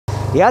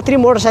यात्री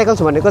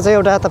मोटरसाइकल्स भनेको चाहिँ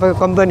एउटा तपाईँको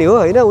कम्पनी हो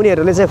होइन।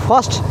 उनीहरूले चाहिँ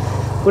फर्स्ट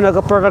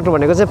उनीहरूको प्रडक्ट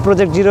भनेको चाहिँ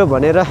प्रोजेक्ट 0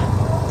 भनेर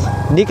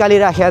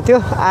निकालिराखेको थियो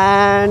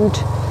एन्ड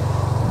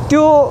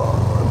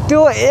त्यो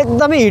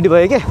एकदमै हिट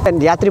भयो क्या।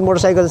 एन्ड यात्री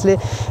मोटरसाइकल्सले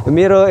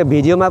मेरो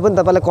भिडियोमा पनि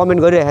तपाईँलाई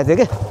कमेन्ट गरिरहेको थियो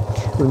क्या,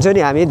 हुन्छ नि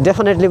हामी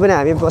डेफिनेटली पनि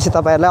हामी पछि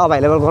तपाईँहरूलाई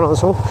अभाइलेबल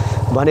गराउँछौँ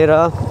भनेर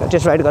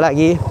टेस्ट राइडको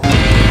लागि।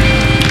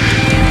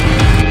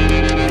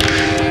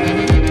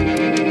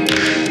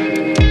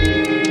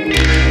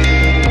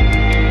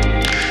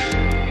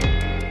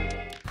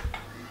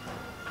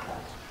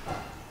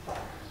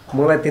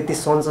 मलाई त्यति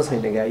सन्चो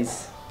छैन गाइस,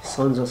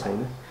 सन्चो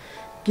छैन।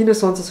 किन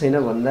सन्चो छैन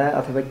भन्दा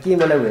अथवा के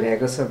मलाई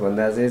भइरहेको छ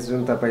भन्दा चाहिँ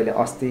जुन तपाईँले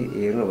अस्ति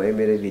हेर्नुभयो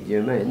मेरो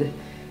भिडियोमा होइन,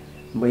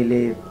 मैले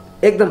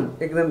एकदम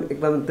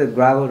त्यो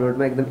ग्राभल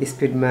रोडमा एकदम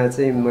स्पिडमा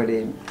चाहिँ मैले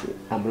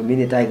हाम्रो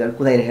मिनी टाइगर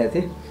कुदाइरहेको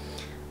थिएँ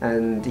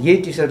एन्ड यही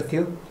टी सर्ट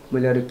थियो,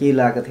 मैले अरू केही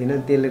लगाएको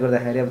थिइनँ। त्यसले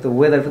गर्दाखेरि अब त्यो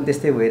वेदर पनि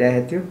त्यस्तै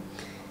भइरहेको थियो,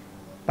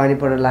 पानी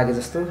पर्न लागे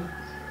जस्तो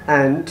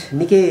एन्ड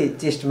निकै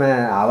चेस्टमा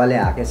हावाले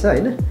हाकेछ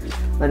होइन।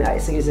 अनि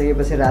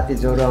आइसकिसकेपछि राति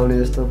ज्वरो आउने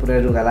जस्तो पुरै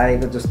रुगा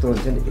लागेको जस्तो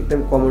हुन्छ नि,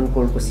 एकदम कमन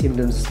कोल्डको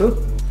सिम्टम जस्तो।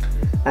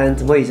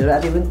 एन्ड म हिजो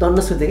राति पनि टन्न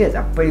सुतेँ क्या,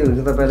 झ्याप्पै हुन्छ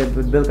तपाईँले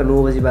बेलुका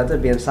 9 बजीबाट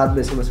बिहान 7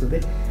 बजीसम्म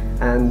सुतेँ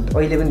एन्ड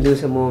अहिले पनि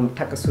दिउँसो म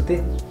ठ्याक्क सुतेँ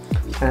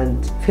एन्ड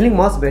फिलिङ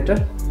मच बेटर।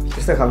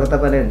 त्यस्तो खालको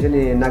तपाईँले हुन्छ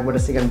नि नाकबाट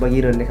सिकान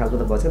बगिरहने खालको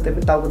त भन्छ, त्यही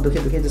पनि टाउको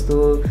दुखे जस्तो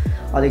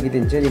अलिकति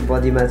हुन्छ नि,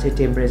 बडीमा चाहिँ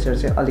टेम्परेचर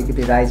चाहिँ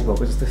अलिकति राइज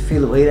भएको जस्तो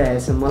फिल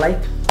भइरहेछ मलाई।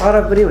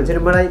 तर पनि हुन्छ नि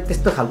मलाई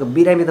त्यस्तो खालको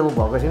बिरामी त म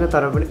भएको छैन,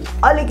 तर पनि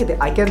अलिकति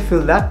आई क्यान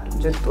फिल द्याट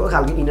हुन्छ त्यो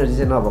खालको इनर्जी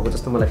चाहिँ नभएको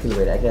जस्तो मलाई फिल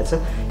भइरहेको छ।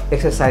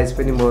 एक्सर्साइज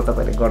पनि म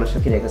तपाईँले गर्न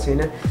सकिरहेको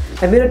छैन।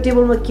 मेरो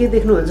टेबलमा के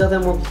देख्नुहुन्छ त,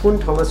 म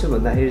कुन ठाउँमा छु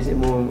भन्दाखेरि चाहिँ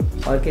म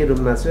अर्कै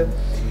रुममा छु।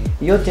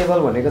 यो टेबल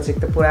भनेको चाहिँ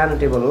एकदम पुरानो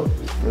टेबल हो,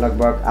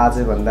 लगभग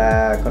आजभन्दा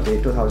कति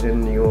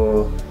 2000 यो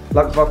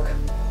लगभग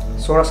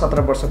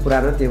 16-17 वर्ष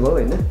पुरानो टेबल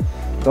होइन।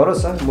 गरौँ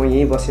छ म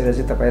यहीँ बसेर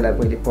चाहिँ तपाईँलाई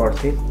पहिले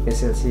पढ्थेँ,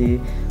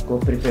 एसएलसीको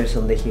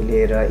प्रिपेरेसनदेखि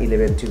लिएर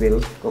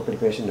 11-12को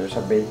प्रिपेरेसनहरू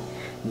सबै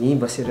यहीँ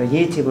बसेर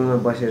यही टेबलमा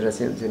बसेर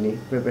चाहिँ हुन्छ नि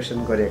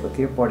प्रिपेरेसन गरेको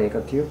थियो,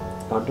 पढेको थियो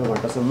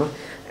घन्टौँसम्म।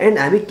 एन्ड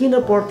हामी किन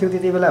पढ्थ्यौँ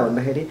त्यति बेला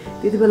भन्दाखेरि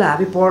त्यति बेला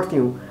हामी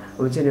पढ्थ्यौँ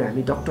हुन्छ नि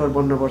हामी डक्टर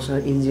बन्नुपर्छ,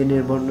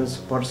 इन्जिनियर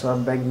बन्नुपर्छ,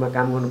 ब्याङ्कमा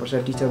काम गर्नुपर्छ,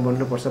 टिचर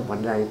बन्नुपर्छ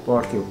भनेर हामी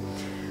पढ्थ्यौँ।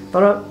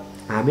 तर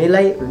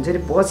हामीलाई हुन्छ नि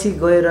पछि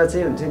गएर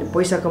चाहिँ हुन्छ नि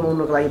पैसा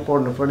कमाउनको लागि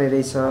पढ्नुपर्ने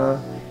रहेछ।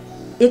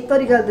 एक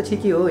तरिकाले त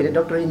ठिकै हो होइन,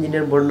 डक्टर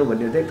इन्जिनियर बन्नु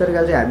भन्ने हो, एक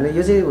तरिकाले चाहिँ हामीलाई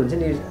यो चाहिँ हुन्छ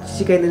नि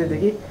सिकाइँदैन थियो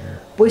कि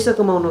पैसा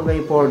कमाउनको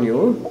लागि पढ्ने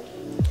हो।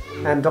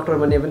 एन्ड डक्टर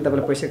बने पनि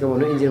तपाईँलाई पैसा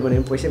कमाउनु, इन्जिनियर बने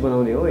पनि पैसा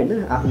बनाउने हो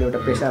होइन, आफ्नो एउटा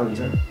पेसा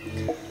हुन्छ।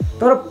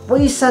 तर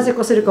पैसा चाहिँ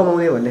कसरी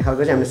कमाउने भन्ने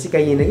खालको चाहिँ हामीलाई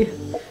सिकाइएन कि।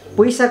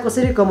 पैसा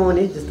कसरी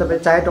कमाउने, जस्तो तपाईँ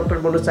चाहे डक्टर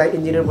बन्नुहोस्, चाहे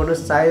इन्जिनियर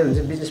बन्नुहोस्, चाहे हुन्छ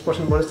बिजनेस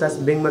पर्सन बन्नुहोस्,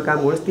 चाहे ब्याङ्कमा काम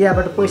गर्नुहोस्,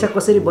 त्यहाँबाट पैसा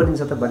कसरी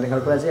बनिन्छ त भन्ने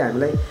खालको चाहिँ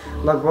हामीलाई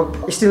लगभग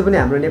स्टिल पनि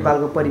हाम्रो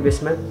नेपालको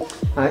परिवेशमा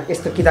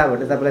यस्तो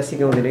किताबहरूले तपाईँलाई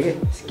सिकाउँदैन कि।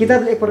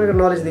 किताबले एक प्रकारको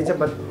नलेज दिन्छ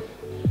but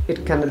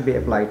it can not be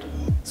applied.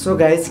 So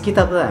guys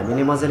किताब त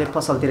हामीले मजाले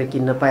पसलतिर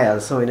किन्न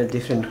पाइहाल्छौँ होइन,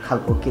 डिफ्रेन्ट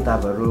खालको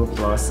किताबहरू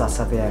प्लस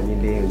साथसाथै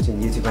हामीले हुन्छ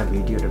नि युट्युबमा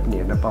भिडियोहरू पनि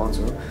हेर्न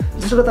पाउँछौँ।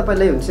 जसको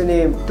तपाईँलाई हुन्छ नि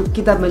त्यो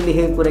किताबमा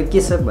लेखेको कुरा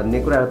के छ भन्ने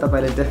कुराहरू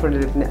तपाईँले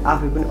डेफिनेटली पनि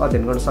आफै पनि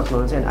अध्ययन गर्न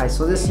सक्नुहुन्छ। एन्ड आई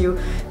सजेस्ट यु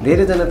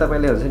धेरैजना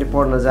तपाईँले हुन्छ नि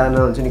पढ्न जान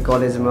हुन्छ नि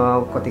कलेजमा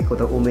कतिको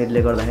त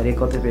उमेरले गर्दाखेरि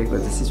कतिपयको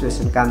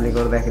सिचुएसन कामले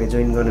गर्दाखेरि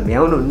जोइन गर्न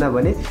भ्याउनुहुन्न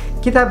भने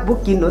किताब बुक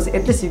किन्नुहोस्,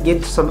 at least you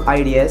get some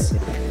ideas.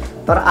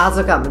 तर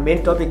आजको हाम्रो मेन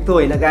टपिक त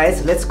होइन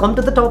guys, let's come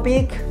to the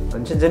topic.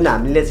 हुन्छ जुन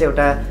हामीले चाहिँ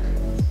एउटा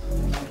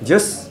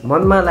जस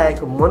मनमा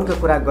लागेको मनको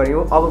कुरा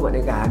गऱ्यौँ, अब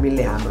भनेको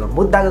हामीले हाम्रो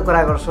मुद्दाको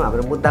कुरा गर्छौँ।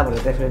 हाम्रो मुद्दा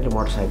भनेको डेफिनेटली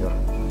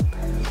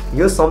मोटरसाइकल।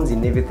 यो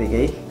सम्झिने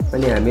बित्तिकै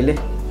अनि हामीले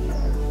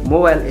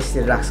मोबाइल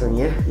यसरी राख्छौँ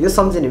यहाँ, यो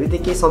सम्झिने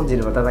बित्तिकै के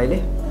सम्झिनु भयो तपाईँले?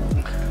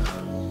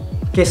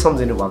 के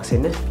सम्झिनु भएको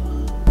छैन?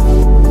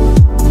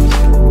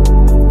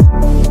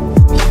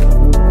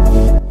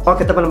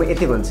 ओके तपाईँलाई म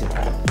यति भन्छु,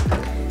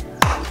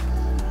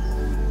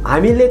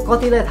 हामीले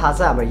कतिलाई थाहा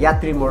छ हाम्रो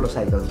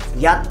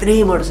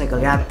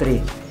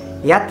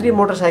यात्री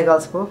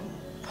मोटरसाइकल्सको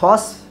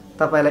फर्स्ट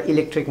तपाईँलाई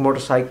इलेक्ट्रिक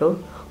मोटरसाइकल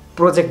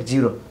प्रोजेक्ट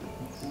 0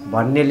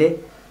 भन्नेले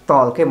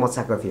तहल्कै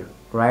मचाएको थियो,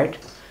 राइट?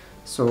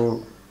 सो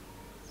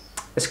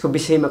यसको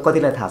विषयमा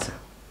कतिलाई थाहा छ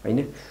होइन?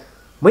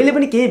 मैले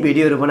पनि केही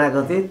भिडियोहरू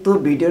बनाएको थिएँ, त्यो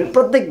भिडियोहरू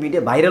प्रत्येक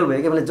भिडियो भाइरल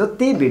भयो कि। मैले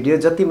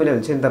जति मैले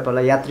हुन्छ नि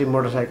तपाईँलाई यात्री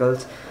मोटरसाइकल्स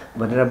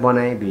भनेर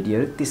बनाएँ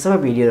भिडियोहरू, ती सबै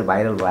भिडियोहरू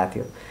भाइरल भएको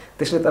थियो।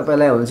 त्यसले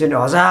तपाईँलाई हुन्छ नि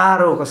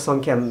हजारौँको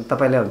सङ्ख्या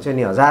तपाईँलाई हुन्छ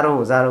नि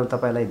हजारौँ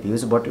तपाईँलाई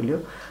भ्युज बटुल्यो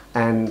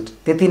एन्ड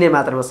त्यति नै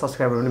मात्रामा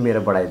सब्सक्राइबर पनि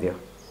मेरो बढाइदियो।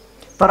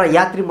 तर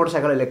यात्री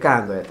मोटरसाइकल अहिले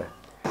कहाँ गयो त?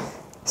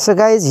 सो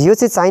गाइज यो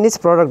चाहिँ चाइनिज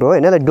प्रडक्ट हो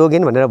होइन,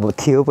 डोगेन भनेर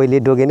थियो पहिले,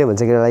 डोगेनै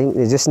भन्छ कि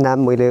यसलाई। जस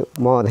नाम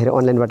म धेरै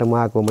अनलाइनबाट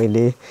मगाएको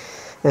मैले।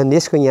 एन्ड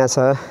यसको यहाँ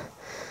छ,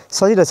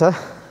 सजिलो छ,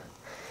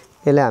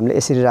 यसलाई हामीले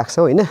यसरी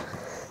राख्छौँ होइन।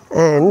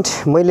 एन्ड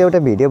मैले एउटा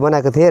भिडियो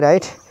बनाएको थिएँ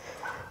राइट,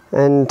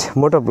 एन्ड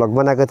मोटर ब्लग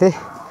बनाएको थिएँ,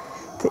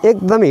 त्यो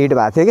एकदम हिट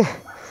भएको थियो कि।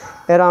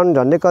 एराउन्ड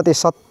झन्डै कति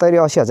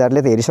 70-80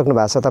 हजारले त हेरिसक्नु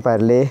भएको छ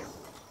तपाईँहरूले।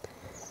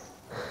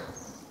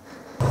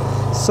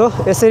 सो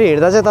यसरी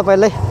हिँड्दा चाहिँ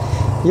तपाईँलाई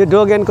यो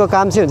डोगेनको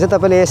काम चाहिँ हुन्छ,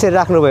 तपाईँले यसरी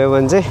राख्नुभयो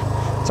भने चाहिँ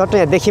चट्टै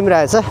यहाँ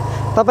देखिरहेछ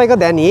तपाईँको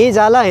ध्यान यही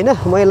जाला होइन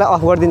म यसलाई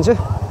अफ गरिदिन्छु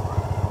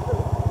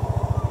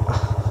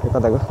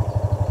कताको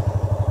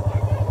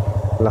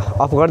ल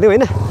अफ गरिदिउँ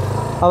होइन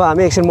अब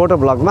हामी एकछिन मोटो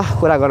भ्लगमा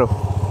कुरा गरौँ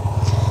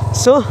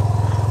सो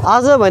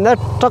आजभन्दा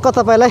टक्क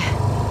तपाईँलाई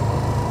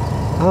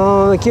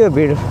के हो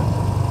भिड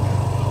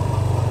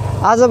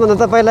आजभन्दा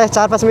तपाईँलाई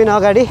 4-5 महिना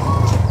अगाडि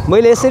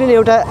मैले यसरी नै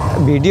एउटा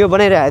भिडियो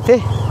बनाइरहेको थिएँ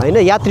होइन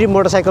यात्री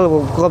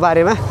मोटरसाइकलको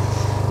बारेमा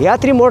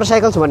यात्री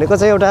मोटरसाइकल्स भनेको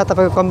चाहिँ एउटा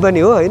तपाईँको कम्पनी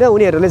हो होइन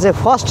उनीहरूले चाहिँ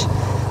फर्स्ट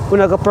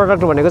उनीहरूको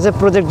प्रडक्ट भनेको चाहिँ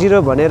प्रोजेक्ट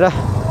 0 भनेर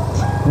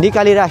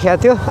निकालिराखेको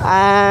थियो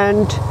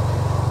एन्ड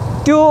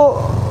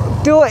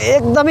त्यो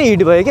एकदमै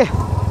हिट भयो क्या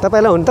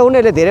तपाईँलाई हुन त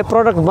उनीहरूले धेरै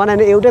प्रडक्ट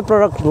बनाएर एउटै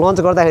प्रडक्ट लन्च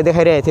गर्दाखेरि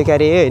देखाइरहेको थियो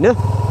क्यारे होइन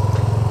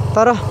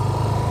तर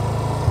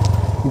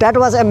that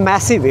was a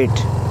massive hit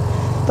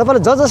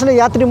तपाईँले जसले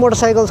यात्री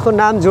मोटरसाइकल्सको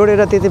नाम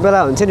जोडेर त्यति बेला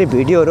हुन्छ नि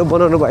भिडियोहरू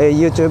बनाउनु भयो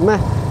युट्युबमा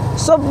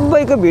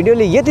सबैको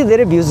भिडियोले यति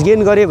धेरै भ्युज गेन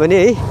गर्यो भने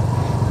है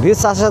भ्युज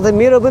साथसाथै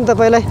मेरो पनि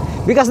तपाईँलाई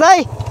विकास दाई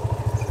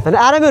अनि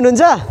आरामै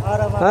हुनुहुन्छ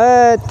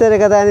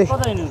तेरेका दानी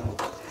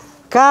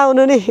कहाँ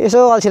हुनु नि यसो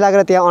अल्छी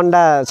लागेर त्यहाँ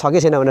अन्डा छ कि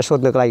छैन भनेर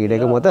सोध्नुको लागि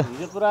हिँडेको म त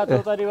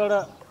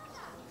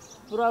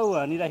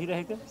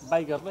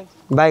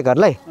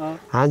बाइकहरूलाई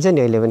हान्छ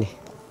नि अहिले पनि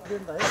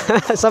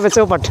सबै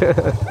चौपट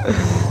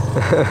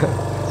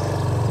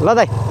ल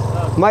दाइ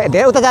म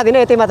धेरै उता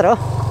जाँदिनँ यतै मात्र हो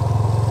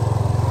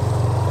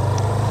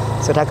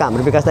सो ठ्याक्क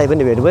हाम्रो विकास दाइ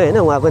पनि भेट भयो होइन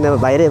उहाँ पनि अब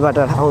बाहिरैबाट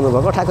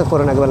आउनुभएको ठ्याक्क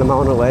कोरोनाको बेलामा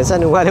आउनु भएछ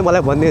अनि उहाँले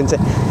मलाई भनिदिनुहुन्छ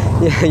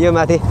यो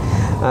माथि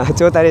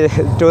चौतारी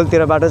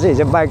टोलतिरबाट चाहिँ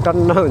हिजो बाइक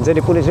टन्न हुन्छ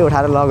नि पुलिसले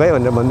उठाएर लगायो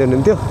भनेर भन्दै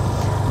हुनुहुन्थ्यो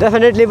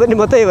डेफिनेटली पनि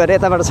म त्यही भएर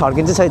यताबाट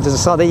छड्किन्छु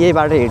सधैँ यही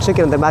बाटो हिँड्छु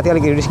किनभने माथि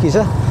अलिकति रिस्की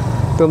छ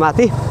त्यो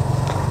माथि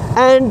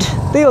एन्ड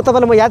त्यही हो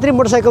तपाईँलाई म यात्री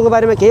मोटरसाइकलको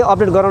बारेमा केही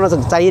अपडेट गराउन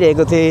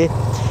चाहिरहेको थिएँ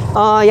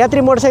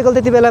यात्री मोटरसाइकल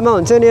त्यति बेलामा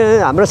हुन्छ नि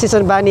हाम्रो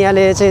सिसन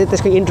बानियाले चाहिँ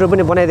त्यसको इन्ट्रो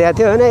पनि बनाइदिएको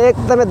थियो होइन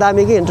एकदमै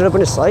दामी कि इन्ट्रो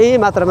पनि सही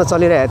मात्रामा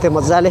चलिरहेको थियो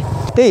मजाले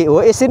त्यही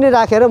हो यसरी नै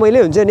राखेर मैले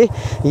हुन्छ नि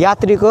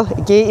यात्रीको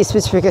केही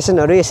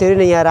स्पेसिफिकेसनहरू यसरी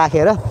नै यहाँ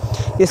राखेर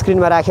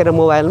स्क्रिनमा राखेर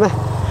मोबाइलमा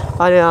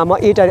अनि म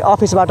इटारी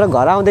अफिसबाट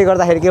घर आउँदै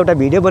गर्दाखेरि एउटा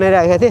भिडियो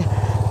बनाइरहेको थिएँ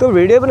त्यो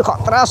भिडियो पनि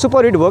खतरा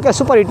सुपर हिट भयो क्या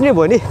सुपर हिट नै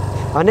भयो नि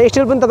होइन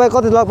स्टिल पनि तपाईँ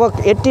कति लगभग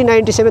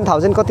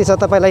 80-97,000 कति छ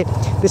तपाईँलाई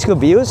त्यसको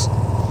भ्युज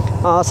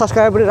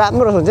सब्सक्राइब पनि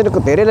राम्रो हुन्छ नि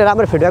धेरैले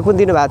राम्रो फिडब्याक पनि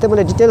दिनुभएको थियो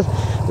मैले डिटेल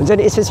हुन्छ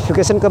नि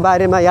स्पेसिफिकेसनको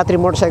बारेमा यात्री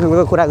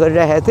मोटरसाइकलको कुरा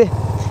गरिरहेको थिएँ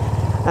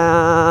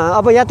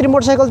अब यात्री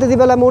मोटरसाइकल त्यति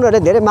बेलामा उनीहरूले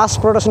धेरै मास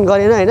प्रोडक्सन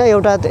गरेन होइन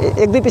एउटा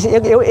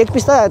एक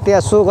पिस त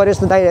त्यहाँ सो गरे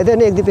जस्तो दाइरहेको थियो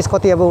अनि 1-2 पिस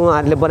कति अब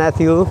उहाँहरूले बनाएको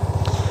थियो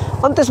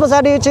अनि त्यस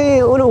पछाडि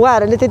चाहिँ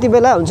उहाँहरूले त्यति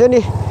बेला हुन्छ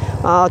नि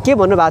के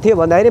भन्नुभएको थियो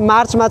भन्दाखेरि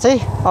मार्चमा चाहिँ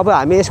अब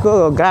हामी यसको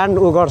ग्रान्ड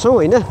गर्छौँ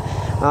होइन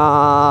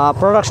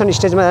प्रोडक्सन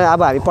स्टेजमा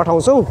अब हामी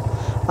पठाउँछौँ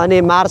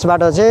अनि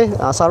मार्चबाट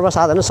चाहिँ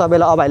सर्वसाधारण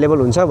सबैलाई अभाइलेबल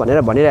हुन्छ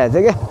भनेर भनिरहेको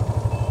थियो क्या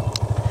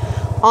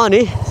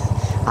अनि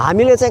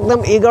हामीले चाहिँ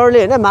एकदम इगरली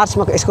होइन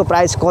मार्चमा यसको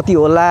प्राइस कति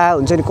होला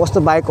हुन्छ नि कस्तो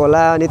बाइक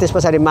होला अनि त्यस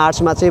पछाडि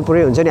मार्चमा चाहिँ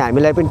पुरै हुन्छ नि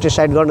हामीलाई पनि टेस्ट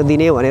राइड गर्न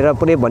दिने भनेर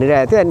पुरै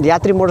भनिरहेको थियो अनि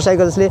यात्री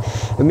मोटरसाइकल्सले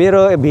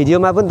मेरो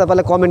भिडियोमा पनि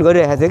तपाईँलाई कमेन्ट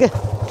गरिरहेको थियो क्या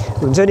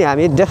हुन्छ नि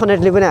हामी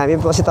डेफिनेटली पनि हामी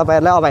पछि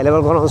तपाईँहरूलाई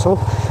अभाइलेबल गराउँछौँ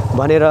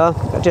भनेर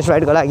टेस्ट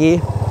राइडको लागि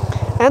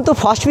एन्ड त्यो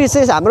फर्स्ट पिस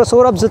चाहिँ हाम्रो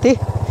सौरभ ज्योति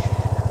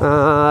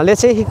ले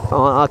चाहिँ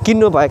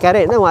किन्नु भयो क्यारे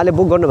होइन उहाँले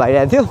बुक गर्नु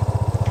भइरहेको थियो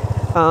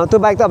त्यो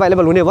बाइक त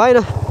अभाइलेबल हुने भएन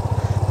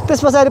त्यस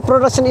पछाडि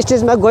प्रोडक्सन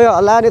स्टेजमा गयो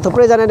होला अनि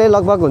थुप्रैजनाले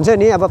लगभग हुन्छ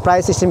नि अब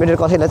प्राइस इस्टिमेटेड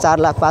कसैले 4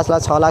 लाख 5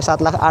 लाख 6 लाख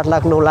 7 लाख 8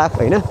 लाख 9 लाख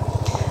होइन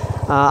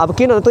अब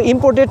किनभने त्यो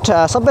इम्पोर्टेड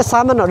सबै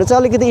सामानहरू चाहिँ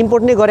अलिकति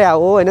इम्पोर्ट नै गरे हो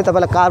होइन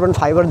तपाईँलाई कार्बन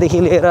फाइबरदेखि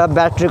लिएर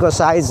ब्याट्रीको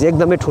साइज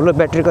एकदमै ठुलो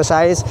ब्याट्रीको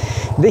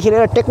साइजदेखि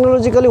लिएर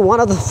technologically one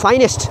of the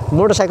finest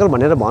motorcycle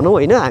भनेर भनौँ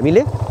होइन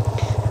हामीले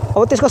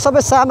अब त्यसको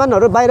सबै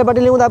सामानहरू बाहिरबाट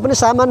ल्याउँदा पनि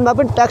सामानमा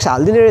पनि ट्याक्स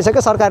हालिदिने रहेछ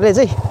क्या सरकारले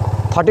चाहिँ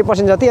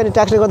 30% जति अनि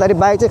ट्याक्सले गर्दाखेरि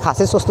बाइक चाहिँ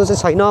खासै सस्तो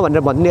चाहिँ छैन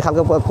भनेर भन्ने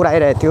खालको कुरा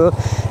आइरहेको थियो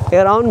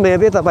एराउन्ड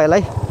मेबी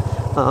तपाईँलाई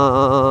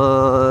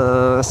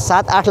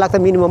 7-8 लाख त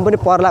मिनिमम पनि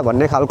पर्ला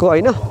भन्ने खालको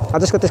होइन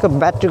त्यसको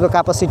ब्याट्रीको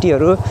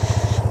क्यापासिटीहरू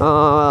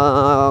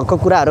को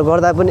कुराहरू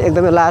गर्दा पनि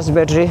एकदमै लार्ज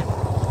ब्याट्री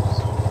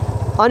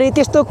अनि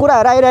त्यस्तो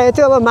कुराहरू आइरहेको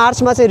थियो अब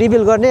मार्चमा चाहिँ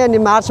रिभिल गर्ने अनि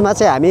मार्चमा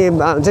चाहिँ हामी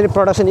हुन्छ नि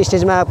प्रोडक्सन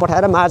स्टेजमा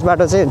पठाएर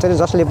मार्चबाट चाहिँ हुन्छ नि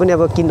जसले पनि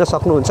अब किन्न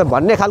सक्नुहुन्छ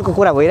भन्ने खालको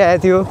कुरा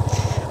भइरहेको थियो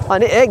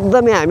अनि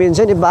एकदमै हामी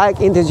हुन्छ नि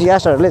बाइक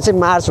इन्थुजियास्टहरूले चाहिँ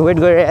मार्च वेट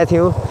गरिरहेका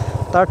थियौँ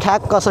तर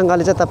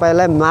ठ्याक्कसँगले चाहिँ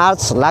तपाईँलाई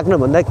मार्च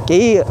लाग्नुभन्दा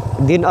केही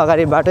दिन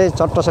अगाडिबाटै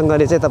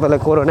चट्टसँगले चाहिँ तपाईँलाई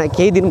कोरोना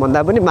केही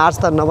दिनभन्दा पनि मार्च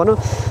त नभनौँ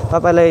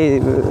तपाईँलाई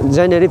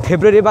जनवरी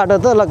फेब्रुअरीबाट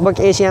त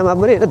लगभग एसियामा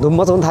पनि धुम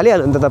मचाउन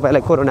थालिहाल्यो नि त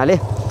तपाईँलाई कोरोनाले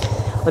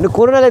अनि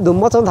कोरोनाले धुम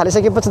मचाउन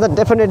थालिसकेपछि त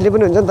डेफिनेटली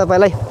पनि हुन्छ नि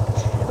तपाईँलाई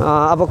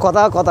अब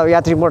कता कता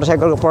यात्री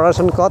मोटरसाइकलको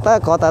प्रदर्शन कता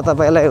कता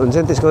तपाईँलाई हुन्छ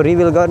नि त्यसको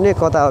रिभिल गर्ने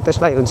कता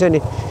त्यसलाई हुन्छ नि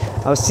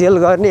अब सेल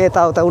गर्ने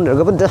यताउता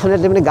उनीहरूको पनि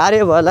डेफिनेटली पनि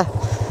गाह्रो भयो होला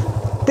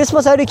त्यस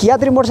पछाडि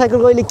यात्री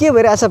मोटरसाइकलको अहिले के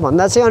भइरहेछ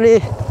भन्दा चाहिँ अनि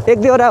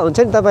 1-2वटा हुन्छ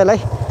नि तपाईँलाई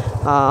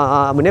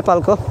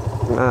नेपालको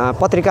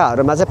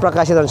पत्रिकाहरूमा चाहिँ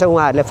प्रकाशित हुन्छ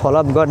उहाँहरूले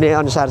फलोअप गर्ने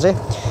अनुसार चाहिँ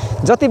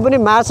जति पनि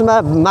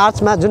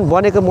मार्चमा जुन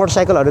बनेको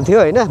मोटरसाइकलहरू थियो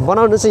होइन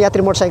बनाउनु चाहिँ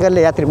यात्री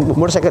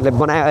मोटरसाइकलले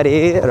बनायो अरे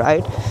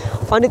राइट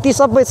अनि ती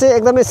सबै चाहिँ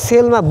एकदमै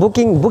सेलमा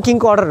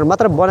बुकिङको अर्डर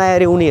मात्र बनायो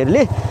अरे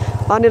उनीहरूले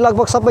अनि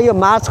लगभग सबै यो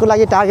मार्चको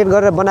लागि टार्गेट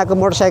गरेर बनाएको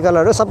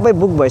मोटरसाइकलहरू सबै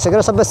बुक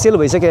भइसकेर सबै सेल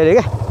भइसक्यो अरे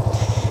क्या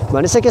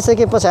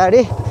भनिसके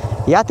पछाडि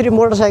यात्री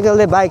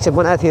मोटरसाइकलले बाइक चाहिँ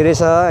बनाएको थियो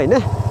रहेछ होइन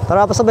तर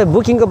अब सबै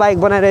बुकिङको बाइक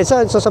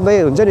बनाइरहेछ सबै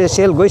हुन्छ नि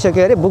सेल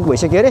गइसक्यो अरे बुक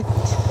भइसक्यो अरे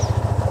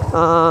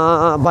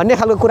भन्ने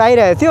खालको कुरा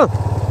आइरहेको थियो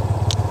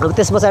अब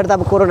त्यस पछाडि त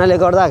अब कोरोनाले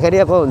गर्दाखेरि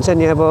अब हुन्छ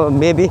नि अब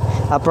मेबी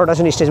अब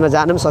प्रोडक्सन स्टेजमा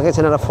जानु पनि सकेको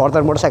छैन र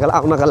फर्दर मोटरसाइकल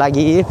आउनका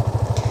लागि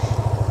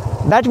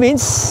द्याट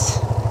मिन्स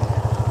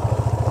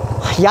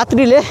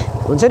यात्रीले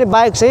हुन्छ नि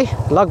बाइक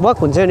चाहिँ लगभग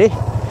हुन्छ नि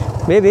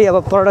मेबी अब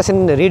प्रोडक्सन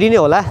रेडी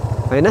नै होला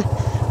होइन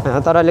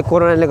तर अहिले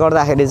कोरोनाले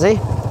गर्दाखेरि चाहिँ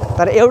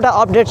तर एउटा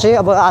अपडेट चाहिँ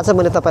अब आज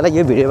मैले तपाईँलाई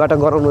यो भिडियोबाट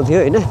गराउनु थियो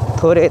होइन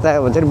थोरै यता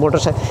हुन्छ नि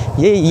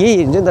मोटरसाइकल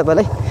यही हुन्छ नि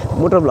तपाईँलाई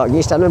मोटर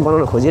भ्लगिङ स्टाइलमै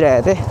बनाउन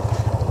खोजिरहेको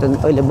थिएँ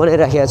अहिले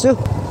बनाइराखेको छु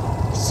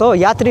सो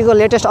यात्रीको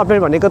लेटेस्ट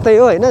अपडेट भनेको त्यही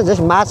हो होइन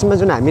जस्ट मार्चमा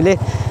जुन हामीले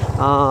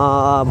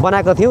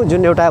बनाएको थियौँ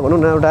जुन एउटा भनौँ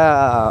न एउटा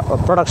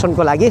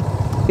प्रोडक्सनको लागि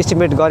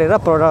इस्टिमेट गरेर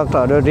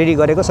प्रडक्टहरू रेडी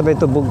गरेको सबै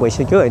त्यो बुक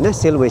भइसक्यो होइन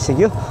सेल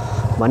भइसक्यो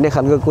भन्ने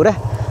खालको कुरा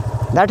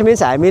द्याट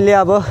मिन्स हामीले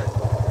अब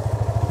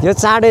यो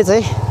चाँडै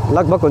चाहिँ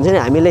लगभग हुन्छ नि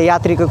हामीले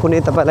यात्रीको कुनै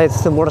तपाईँलाई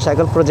त्यस्तो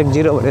मोटरसाइकल प्रोजेक्ट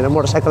 0 भनेर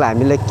मोटरसाइकल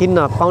हामीले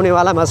किन्न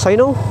पाउनेवालामा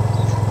छैनौँ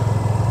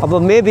अब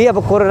मेबी अब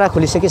कोरोना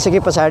खुलिसकिसके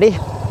पछाडि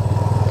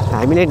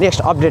हामीले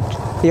नेक्स्ट अपडेट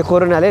यो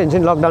कोरोनाले हुन्छ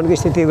नि लकडाउनको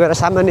स्थिति गएर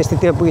सामान्य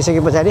स्थितिमा पुगिसके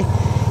पछाडि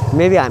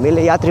मेबी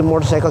हामीले यात्री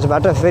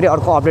मोटरसाइकल्सबाट फेरि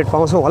अर्को अपडेट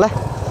पाउँछौँ होला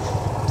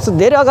सो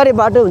धेरै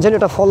अगाडिबाट हुन्छ नि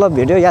एउटा फलोअप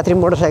भिडियो यात्री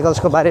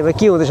मोटरसाइकल्सको बारेमा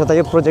के हुँदैछ त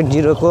यो प्रोजेक्ट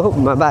 0 को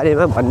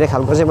बारेमा भन्ने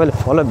खालको चाहिँ मैले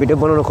फलोअप भिडियो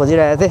बनाउन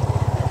खोजिरहेको थिएँ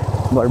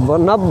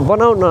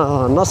बनाउन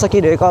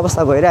नसकिरहेको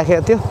अवस्था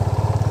भइराखेको थियो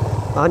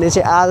अनि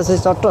चाहिँ आज चाहिँ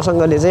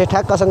चट्टसँगले चाहिँ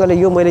ठ्याक्कसँगले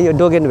यो मैले यो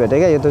डोगेन भेटेँ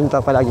क्या यो जुन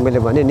तपाईँलाई अघि मैले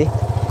भने नि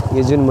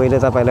यो जुन मैले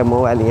तपाईँलाई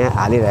मोबाइल यहाँ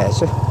हालिरहेको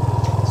छु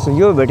सो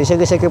यो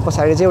भेटिसकिसके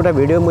पछाडि चाहिँ एउटा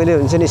भिडियो मैले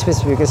हुन्छ नि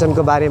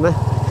स्पेसिफिकेसनको बारेमा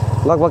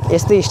लगभग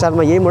यस्तै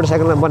स्टाइलमा यही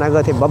मोटरसाइकलमा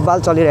बनाएको थिएँ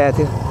बब्बाल चलिरहेको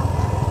थियो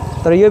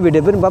तर यो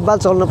भिडियो पनि बब्बाल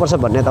चल्नुपर्छ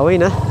भन्ने त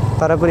होइन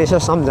तर पनि यसो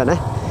सम्झना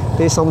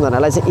त्यही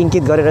सम्झनालाई चाहिँ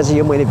इङ्कित गरेर चाहिँ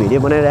यो मैले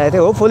भिडियो बनाइरहेको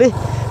थिएँ होपफुली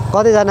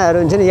कतिजनाहरू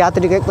हुन्छ नि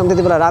यात्रीको एकदम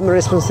त्यति बेला राम्रो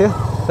रेस्पोन्स थियो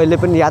अहिले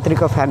पनि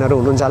यात्रीको फ्यानहरू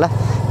हुनुहुन्छ होला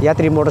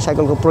यात्री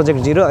मोटरसाइकलको प्रोजेक्ट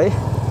 0 है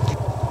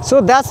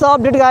so that's the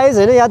update guys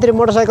होइन यात्री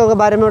मोटरसाइकलको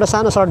बारेमा एउटा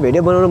सानो सर्ट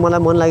भिडियो बनाउनु मलाई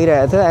मन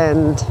लागिरहेको थियो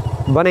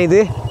एन्ड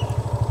बनाइदिएँ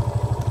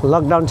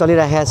लकडाउन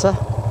चलिरहेको छ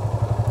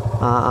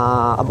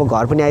अब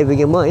घर पनि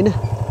आइपुगेँ म होइन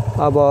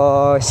अब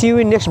C you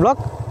in next blog